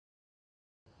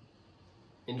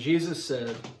And Jesus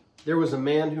said, "There was a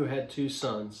man who had 2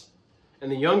 sons. And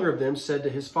the younger of them said to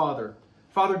his father,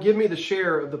 'Father, give me the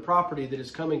share of the property that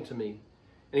is coming to me.'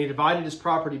 And he divided his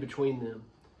property between them.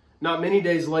 Not many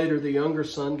days later, the younger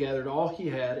son gathered all he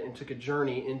had and took a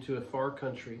journey into a far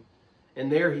country.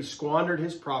 And there he squandered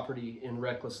his property in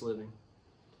reckless living.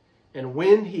 And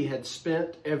when he had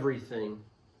spent everything,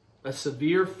 a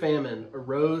severe famine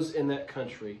arose in that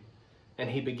country, and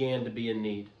he began to be in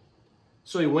need.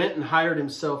 So he went and hired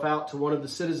himself out to one of the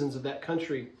citizens of that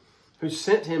country, who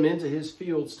sent him into his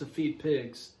fields to feed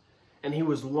pigs. And he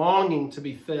was longing to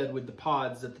be fed with the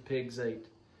pods that the pigs ate,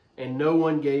 and no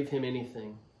one gave him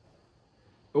anything.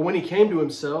 But when he came to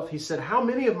himself, he said, 'How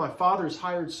many of my father's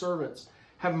hired servants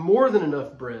have more than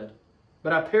enough bread,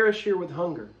 but I perish here with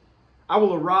hunger? I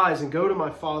will arise and go to my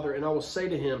father, and I will say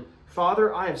to him,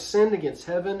 Father, I have sinned against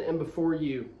heaven and before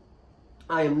you.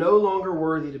 I am no longer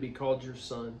worthy to be called your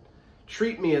son.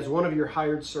 Treat me as one of your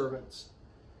hired servants.'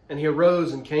 And he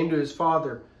arose and came to his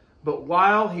father. But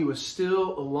while he was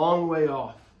still a long way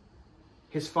off,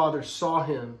 his father saw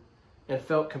him and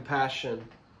felt compassion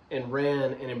and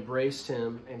ran and embraced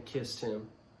him and kissed him.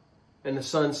 And the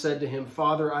son said to him,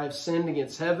 'Father, I have sinned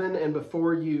against heaven and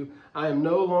before you. I am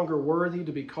no longer worthy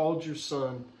to be called your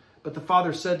son.' But the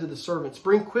father said to the servants,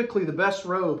 'Bring quickly the best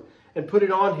robe and put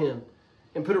it on him,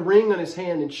 and put a ring on his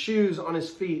hand and shoes on his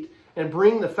feet, and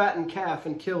bring the fattened calf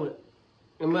and kill it.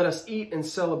 And let us eat and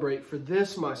celebrate, for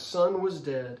this my son was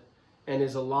dead and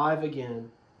is alive again.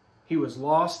 He was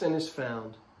lost and is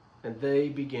found.' And they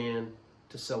began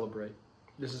to celebrate."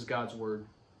 This is God's word.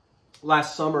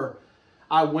 Last summer,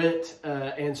 I went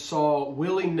and saw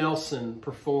Willie Nelson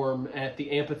perform at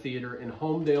the amphitheater in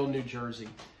Homedale, New Jersey.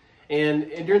 And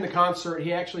during the concert,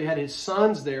 he actually had his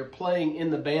sons there playing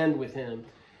in the band with him.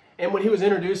 And when he was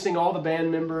introducing all the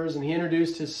band members and he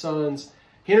introduced his sons,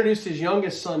 he introduced his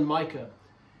youngest son, Micah.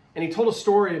 And he told a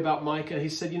story about Micah. He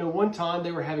said, one time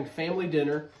they were having family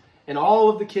dinner, and all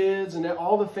of the kids and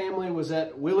all the family was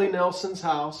at Willie Nelson's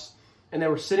house, and they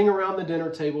were sitting around the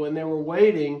dinner table, and they were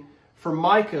waiting for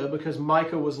Micah because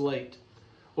Micah was late.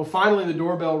 Well, finally the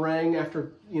doorbell rang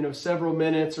after, several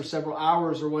minutes or several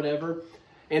hours or whatever,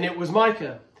 and it was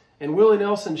Micah. And Willie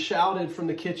Nelson shouted from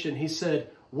the kitchen. He said,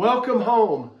 "Welcome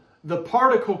home. The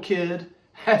particle kid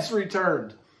has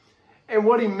returned." And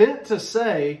what he meant to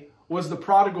say was the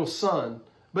prodigal son,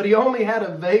 but he only had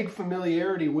a vague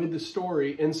familiarity with the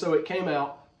story, and so it came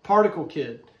out particle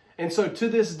kid. And so to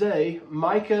this day,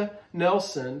 Micah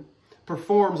Nelson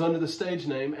performs under the stage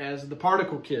name as the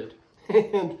particle kid.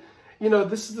 And,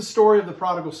 this is the story of the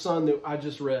prodigal son that I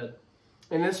just read.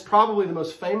 And it's probably the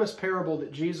most famous parable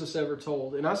that Jesus ever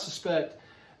told. And I suspect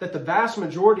that the vast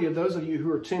majority of those of you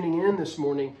who are tuning in this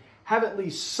morning have at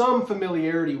least some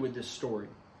familiarity with this story.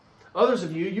 Others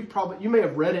of you, you may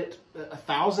have read it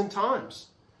 1,000 times.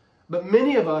 But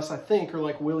many of us, I think, are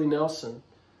like Willie Nelson,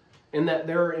 in that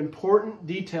there are important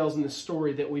details in this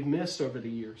story that we've missed over the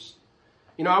years.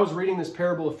 I was reading this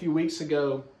parable a few weeks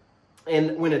ago,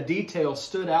 and when a detail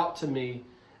stood out to me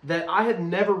that I had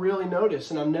never really noticed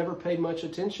and I've never paid much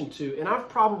attention to, and I've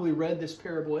probably read this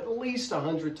parable at least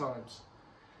 100 times.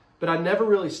 But I never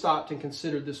really stopped and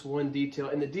considered this one detail,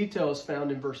 and the detail is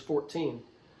found in verse 14,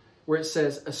 where it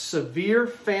says, "A severe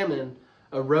famine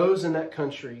arose in that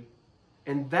country,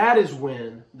 and that is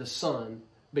when the son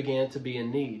began to be in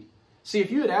need." See,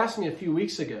 if you had asked me a few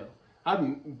weeks ago,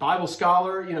 I'm a Bible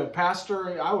scholar,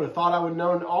 pastor, I would have thought I would have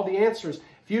known all the answers.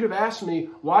 If you'd have asked me,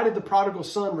 why did the prodigal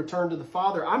son return to the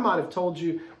father? I might have told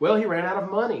you, well, he ran out of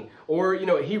money, or,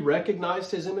 he recognized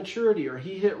his immaturity, or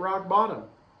he hit rock bottom.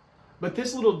 But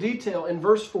this little detail in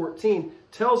verse 14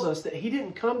 tells us that he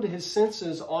didn't come to his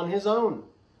senses on his own.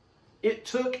 It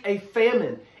took a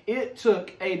famine. It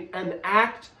took an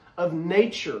act of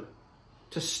nature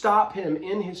to stop him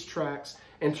in his tracks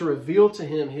and to reveal to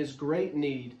him his great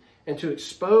need and to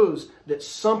expose that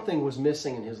something was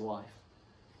missing in his life.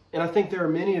 And I think there are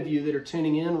many of you that are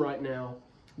tuning in right now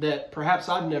that perhaps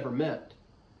I've never met.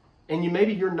 And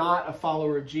maybe you're not a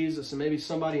follower of Jesus, and maybe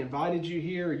somebody invited you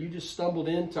here, or you just stumbled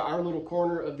into our little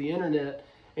corner of the internet,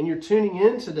 and you're tuning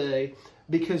in today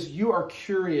because you are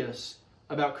curious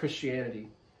about Christianity,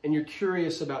 and you're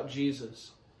curious about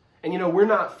Jesus. And we're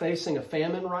not facing a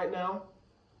famine right now,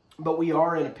 but we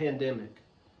are in a pandemic.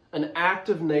 An act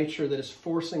of nature that is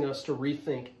forcing us to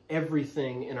rethink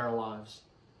everything in our lives.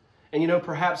 And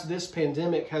perhaps this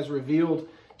pandemic has revealed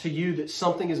to you that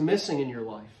something is missing in your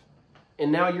life. And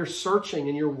now you're searching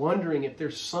and you're wondering if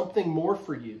there's something more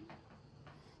for you.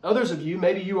 Others of you,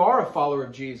 maybe you are a follower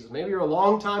of Jesus. Maybe you're a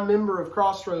longtime member of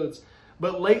Crossroads.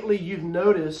 But lately you've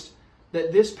noticed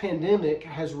that this pandemic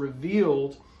has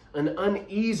revealed an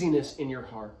uneasiness in your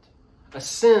heart, a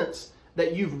sense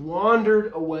that you've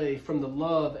wandered away from the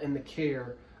love and the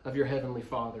care of your Heavenly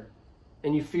Father.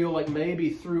 And you feel like maybe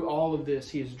through all of this,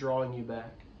 He is drawing you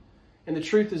back. And the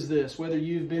truth is this, whether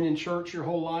you've been in church your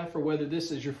whole life or whether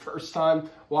this is your first time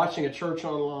watching a church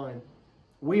online,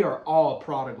 we are all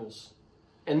prodigals.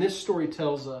 And this story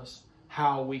tells us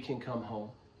how we can come home.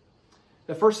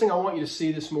 The first thing I want you to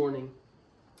see this morning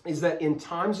is that in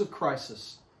times of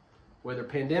crisis, whether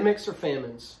pandemics or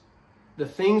famines, the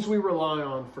things we rely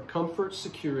on for comfort,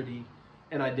 security,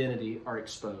 and identity are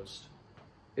exposed.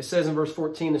 It says in verse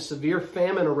 14, a severe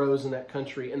famine arose in that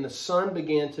country, and the son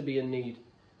began to be in need.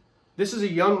 This is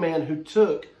a young man who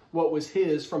took what was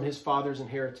his from his father's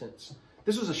inheritance.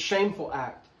 This was a shameful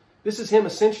act. This is him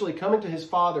essentially coming to his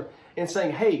father and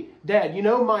saying, hey, Dad, you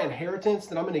know my inheritance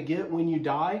that I'm going to get when you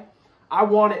die? I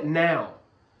want it now.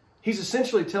 He's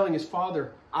essentially telling his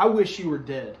father, I wish you were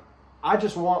dead. I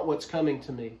just want what's coming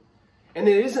to me. And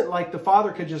it isn't like the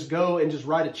father could just go and just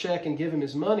write a check and give him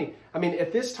his money. I mean,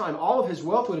 at this time, all of his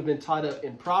wealth would have been tied up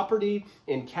in property,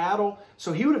 in cattle.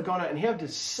 So he would have gone out and he had to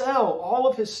sell all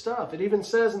of his stuff. It even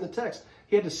says in the text,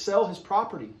 he had to sell his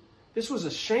property. This was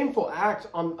a shameful act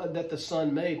that the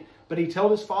son made. But he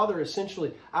told his father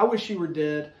essentially, I wish you were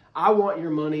dead. I want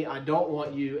your money. I don't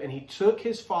want you. And he took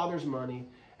his father's money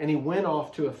and he went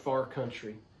off to a far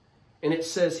country. And it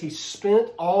says he spent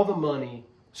all the money,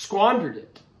 squandered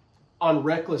it on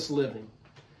reckless living.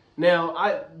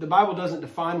 Now, the Bible doesn't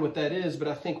define what that is, but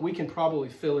I think we can probably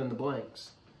fill in the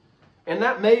blanks. And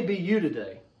that may be you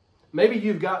today. Maybe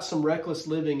you've got some reckless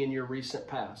living in your recent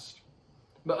past.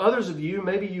 But others of you,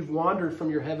 maybe you've wandered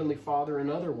from your Heavenly Father in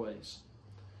other ways.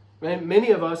 Many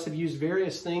of us have used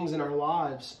various things in our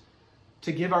lives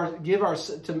to give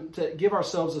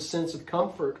ourselves a sense of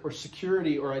comfort or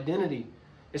security or identity,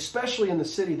 especially in the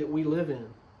city that we live in.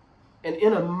 And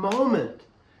in a moment,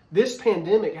 this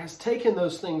pandemic has taken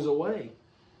those things away,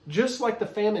 just like the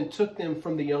famine took them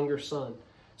from the younger son.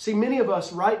 See, many of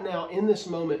us right now in this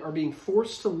moment are being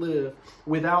forced to live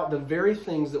without the very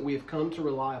things that we have come to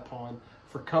rely upon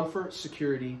for comfort,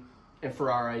 security, and for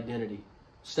our identity.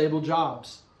 Stable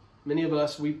jobs. Many of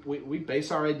us, we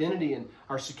base our identity and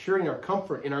our security and our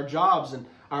comfort in our jobs and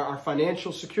our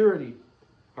financial security,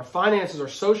 our finances, our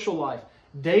social life,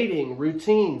 dating,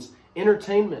 routines,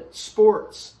 entertainment,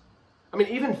 sports. I mean,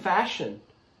 even fashion.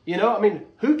 You know, I mean,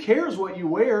 who cares what you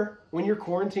wear when you're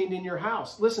quarantined in your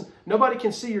house? Listen, nobody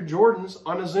can see your Jordans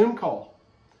on a Zoom call.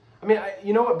 I mean,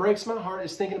 you know what breaks my heart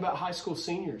is thinking about high school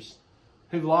seniors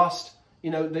who've lost,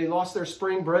 they lost their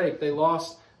spring break. They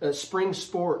lost spring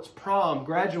sports, prom,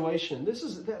 graduation.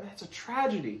 That's a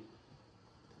tragedy.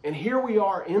 And here we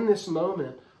are in this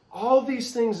moment, all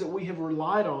these things that we have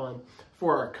relied on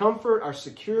for our comfort, our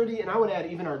security, and I would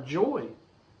add even our joy,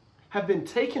 have been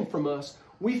taken from us.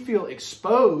 We feel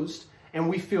exposed and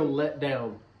we feel let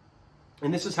down.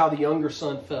 And this is how the younger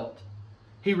son felt.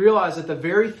 He realized that the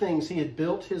very things he had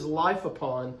built his life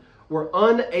upon were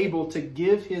unable to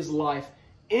give his life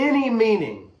any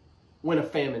meaning when a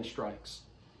famine strikes.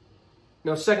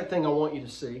 Now, second thing I want you to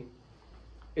see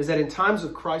is that in times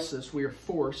of crisis, we are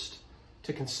forced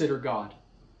to consider God.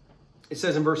 It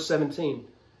says in verse 17,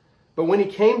 but when he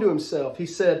came to himself, he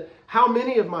said, how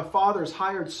many of my father's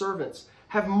hired servants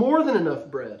have more than enough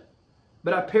bread,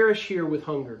 but I perish here with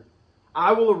hunger?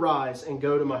 I will arise and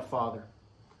go to my father.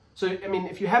 So, I mean,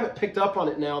 if you haven't picked up on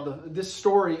it now, this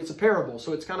story, it's a parable,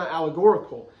 so it's kind of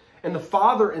allegorical. And the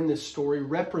father in this story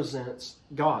represents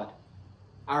God,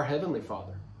 our Heavenly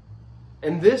Father.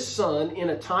 And this son, in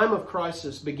a time of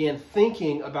crisis, began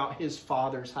thinking about his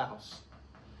father's house.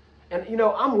 And,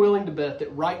 I'm willing to bet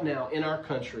that right now in our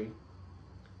country,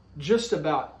 just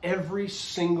about every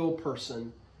single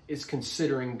person is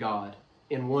considering God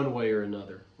in one way or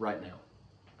another right now.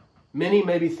 Many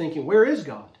may be thinking, where is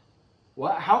God?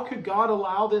 How could God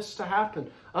allow this to happen?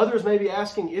 Others may be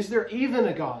asking, is there even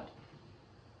a God?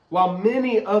 While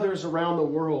many others around the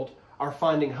world are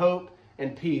finding hope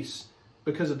and peace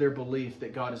because of their belief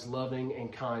that God is loving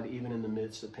and kind even in the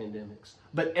midst of pandemics.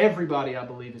 But everybody, I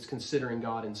believe, is considering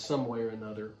God in some way or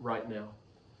another right now.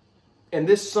 And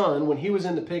this son, when he was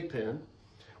in the pig pen,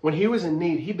 when he was in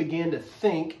need, he began to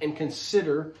think and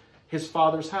consider his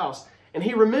father's house. And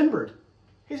he remembered.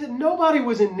 He said, nobody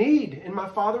was in need in my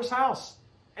father's house.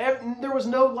 There was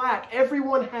no lack.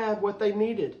 Everyone had what they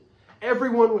needed.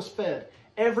 Everyone was fed.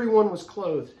 Everyone was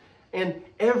clothed. And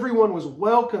everyone was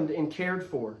welcomed and cared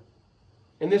for.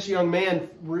 And this young man,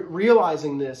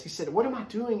 realizing this, he said, what am I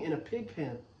doing in a pig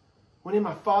pen when in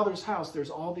my father's house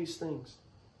there's all these things?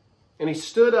 And he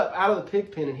stood up out of the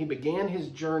pig pen and he began his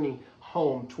journey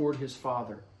home toward his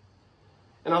father.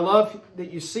 And I love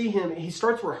that you see him, he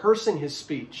starts rehearsing his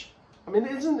speech. I mean,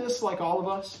 isn't this like all of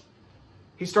us?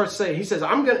 He starts saying, he says,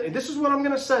 this is what I'm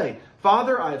going to say.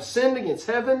 Father, I have sinned against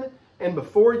heaven and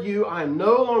before you. I am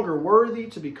no longer worthy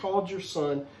to be called your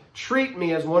son. Treat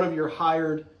me as one of your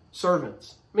hired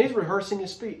servants. I mean, he's rehearsing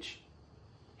his speech.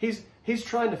 He's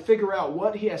trying to figure out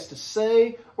what he has to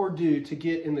say or do to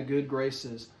get in the good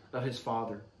graces of his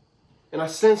Father. And I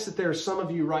sense that there are some of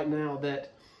you right now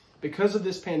that because of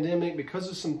this pandemic, because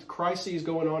of some crises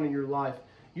going on in your life,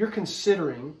 you're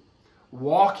considering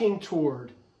walking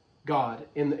toward God.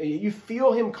 And you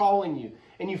feel him calling you.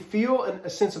 And you feel a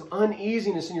sense of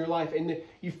uneasiness in your life. And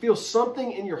you feel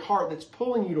something in your heart that's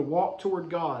pulling you to walk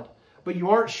toward God. But you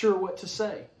aren't sure what to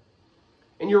say.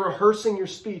 And you're rehearsing your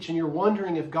speech. And you're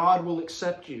wondering if God will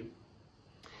accept you.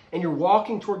 And you're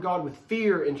walking toward God with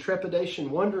fear and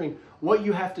trepidation. Wondering what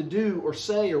you have to do or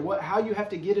say. Or how you have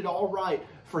to get it all right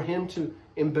for him to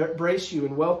embrace you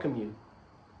and welcome you.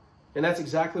 And that's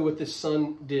exactly what this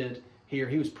son did here.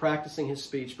 He was practicing his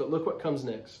speech, but look what comes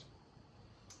next.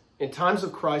 In times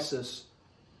of crisis,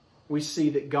 we see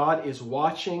that God is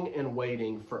watching and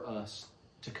waiting for us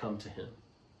to come to him.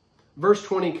 Verse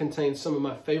 20 contains some of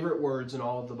my favorite words in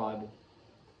all of the Bible.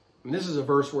 And this is a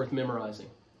verse worth memorizing.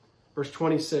 Verse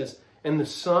 20 says, "And the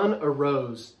son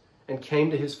arose and came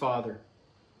to his father.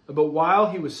 But while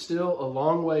he was still a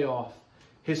long way off,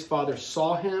 his father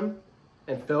saw him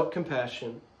and felt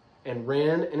compassion and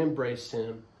ran and embraced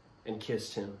him and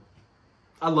kissed him."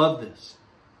 I love this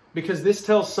because this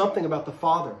tells something about the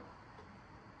Father.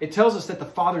 It tells us that the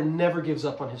Father never gives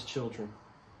up on his children.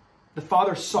 The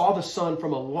Father saw the Son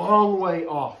from a long way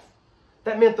off.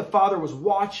 That meant the Father was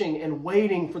watching and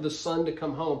waiting for the Son to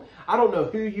come home. I don't know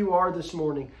who you are this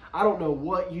morning. I don't know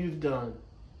what you've done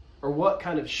or what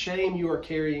kind of shame you are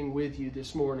carrying with you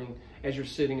this morning as you're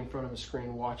sitting in front of a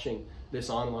screen watching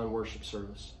this online worship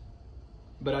service.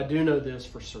 But I do know this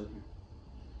for certain.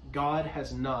 God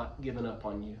has not given up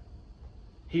on you.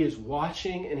 He is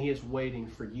watching and he is waiting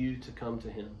for you to come to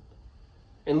him.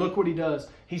 And look what he does.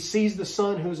 He sees the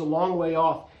son who's a long way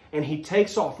off and he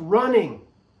takes off running.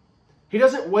 He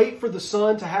doesn't wait for the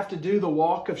son to have to do the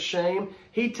walk of shame.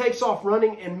 He takes off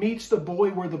running and meets the boy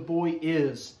where the boy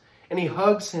is. And he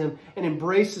hugs him and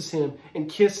embraces him and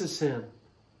kisses him.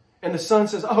 And the son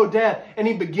says, "Oh, Dad," and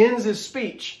he begins his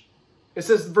speech. It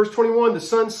says, verse 21, the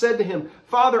son said to him,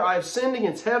 "Father, I have sinned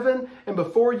against heaven, and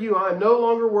before you I am no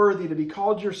longer worthy to be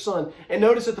called your son." And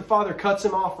notice that the father cuts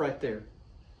him off right there.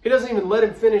 He doesn't even let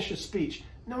him finish his speech.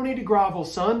 "No need to grovel,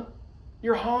 son.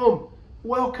 You're home.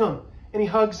 Welcome." And he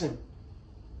hugs him.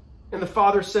 And the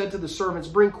father said to the servants,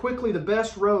 "Bring quickly the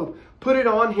best robe, put it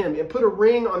on him, and put a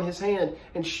ring on his hand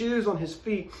and shoes on his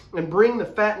feet, and bring the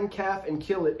fattened calf and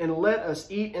kill it, and let us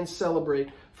eat and celebrate.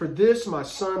 For this my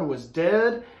son was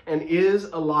dead and is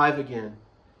alive again.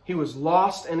 He was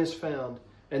lost and is found."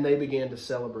 And they began to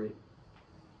celebrate.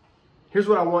 Here's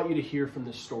what I want you to hear from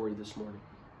this story this morning.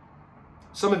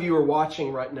 Some of you are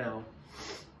watching right now,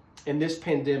 and this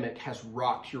pandemic has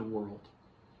rocked your world.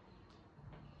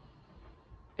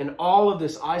 And all of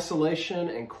this isolation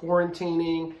and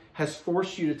quarantining has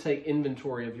forced you to take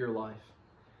inventory of your life.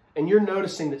 And you're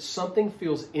noticing that something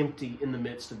feels empty in the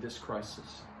midst of this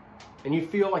crisis. And you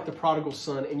feel like the prodigal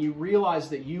son, and you realize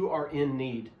that you are in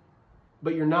need,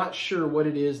 but you're not sure what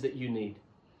it is that you need.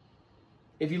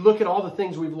 If you look at all the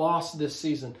things we've lost this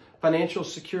season, financial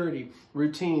security,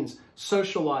 routines,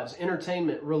 social lives,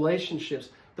 entertainment, relationships,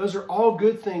 those are all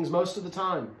good things most of the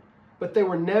time. But they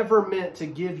were never meant to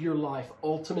give your life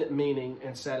ultimate meaning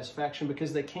and satisfaction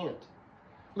because they can't.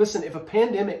 Listen, if a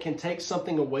pandemic can take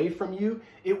something away from you,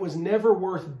 it was never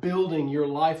worth building your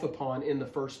life upon in the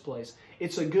first place.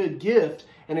 It's a good gift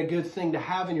and a good thing to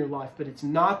have in your life, but it's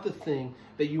not the thing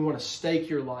that you want to stake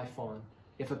your life on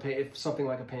if something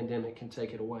like a pandemic can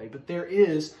take it away. But there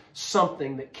is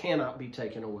something that cannot be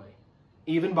taken away,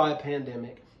 even by a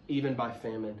pandemic, even by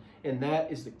famine, and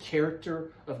that is the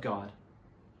character of God.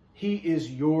 He is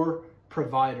your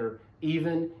provider,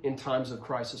 even in times of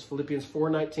crisis. Philippians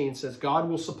 4:19 says, "God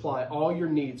will supply all your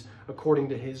needs according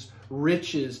to his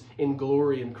riches in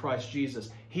glory in Christ Jesus."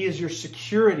 He is your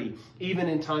security, even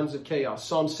in times of chaos.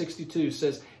 Psalm 62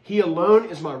 says, "He alone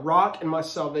is my rock and my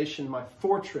salvation, my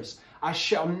fortress. I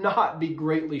shall not be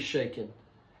greatly shaken."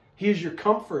 He is your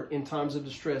comfort in times of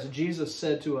distress. Jesus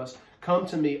said to us, "Come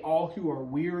to me, all who are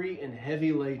weary and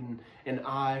heavy laden, and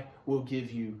I will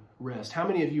give you rest." How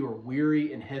many of you are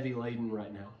weary and heavy laden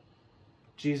right now?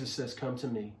 Jesus says, "Come to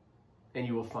me, and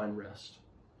you will find rest."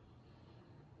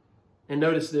 And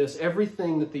notice this,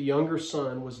 everything that the younger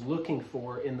son was looking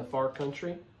for in the far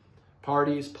country,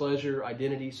 parties, pleasure,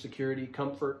 identity, security,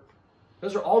 comfort,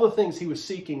 Those are all the things he was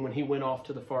seeking when he went off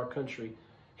to the far country.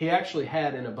 He actually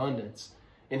had an abundance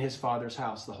in his Father's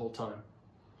house the whole time.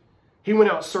 He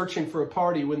went out searching for a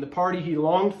party when the party he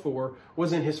longed for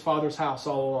was in his Father's house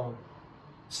all along.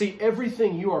 See,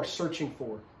 everything you are searching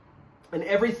for and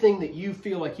everything that you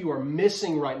feel like you are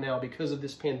missing right now because of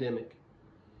this pandemic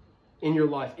in your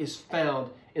life is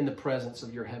found in the presence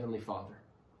of your Heavenly Father.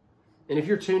 And if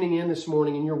you're tuning in this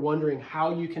morning and you're wondering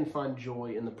how you can find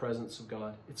joy in the presence of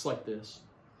God, it's like this.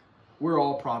 We're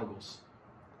all prodigals.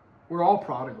 We're all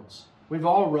prodigals. We've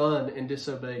all run and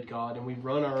disobeyed God, and we've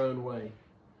run our own way.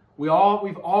 We've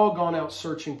all gone out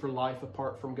searching for life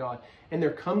apart from God. And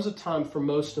there comes a time for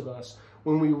most of us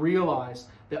when we realize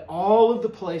that all of the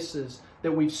places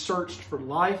that we've searched for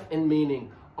life and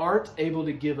meaning aren't able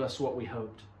to give us what we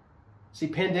hoped. See,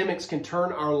 pandemics can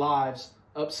turn our lives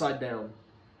upside down.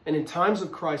 And in times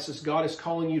of crisis, God is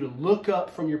calling you to look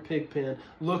up from your pig pen,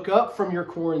 look up from your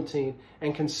quarantine,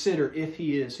 and consider if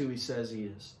He is who He says He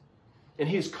is. And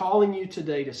He is calling you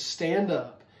today to stand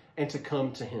up and to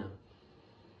come to Him.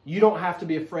 You don't have to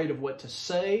be afraid of what to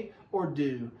say or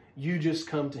do. You just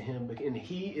come to Him, and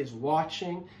He is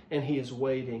watching, and He is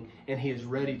waiting, and He is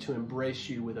ready to embrace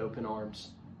you with open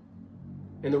arms.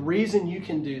 And the reason you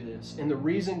can do this, and the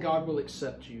reason God will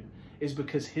accept you, is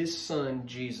because His Son,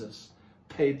 Jesus,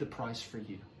 paid the price for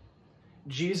you.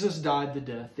 Jesus died the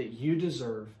death that you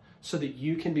deserve so that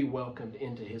you can be welcomed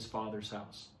into His Father's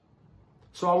house.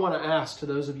 So I want to ask to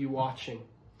those of you watching,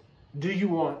 do you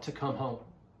want to come home?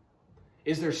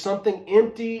 Is there something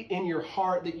empty in your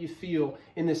heart that you feel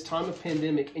in this time of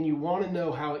pandemic and you want to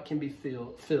know how it can be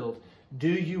filled?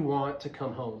 Do you want to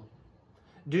come home?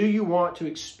 Do you want to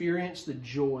experience the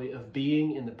joy of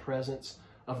being in the presence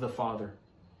of the Father?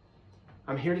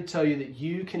 I'm here to tell you that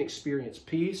you can experience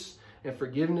peace and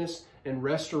forgiveness and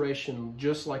restoration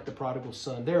just like the prodigal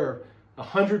son. There are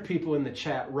 100 people in the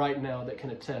chat right now that can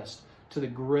attest to the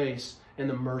grace and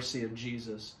the mercy of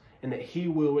Jesus, and that He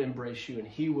will embrace you, and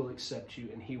He will accept you,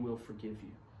 and He will forgive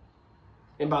you.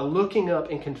 And by looking up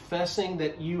and confessing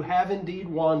that you have indeed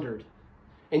wandered,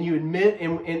 and you admit,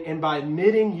 and by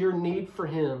admitting your need for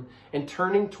Him and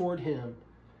turning toward Him,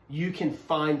 you can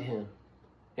find Him,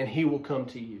 and He will come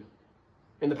to you.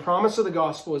 And the promise of the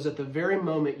gospel is at the very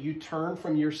moment you turn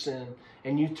from your sin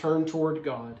and you turn toward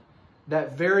God,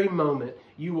 that very moment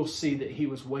you will see that He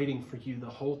was waiting for you the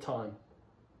whole time.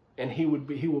 And He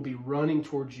will be running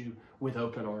towards you with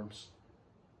open arms.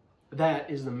 That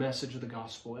is the message of the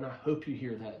gospel, and I hope you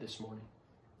hear that this morning.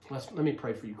 Let me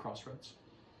pray for you, Crossroads.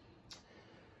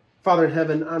 Father in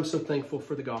heaven, I'm so thankful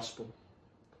for the gospel,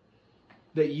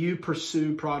 that you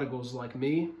pursue prodigals like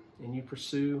me, and you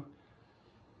pursue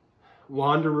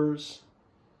wanderers,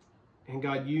 and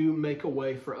God, you make a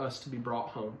way for us to be brought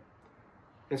home.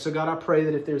 And so God, I pray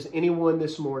that if there's anyone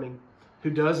this morning who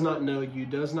does not know you,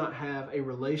 does not have a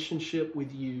relationship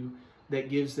with you that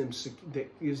gives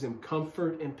them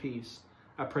comfort and peace,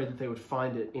 I pray that they would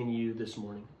find it in you this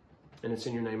morning. And it's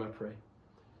in your name I pray.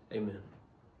 Amen.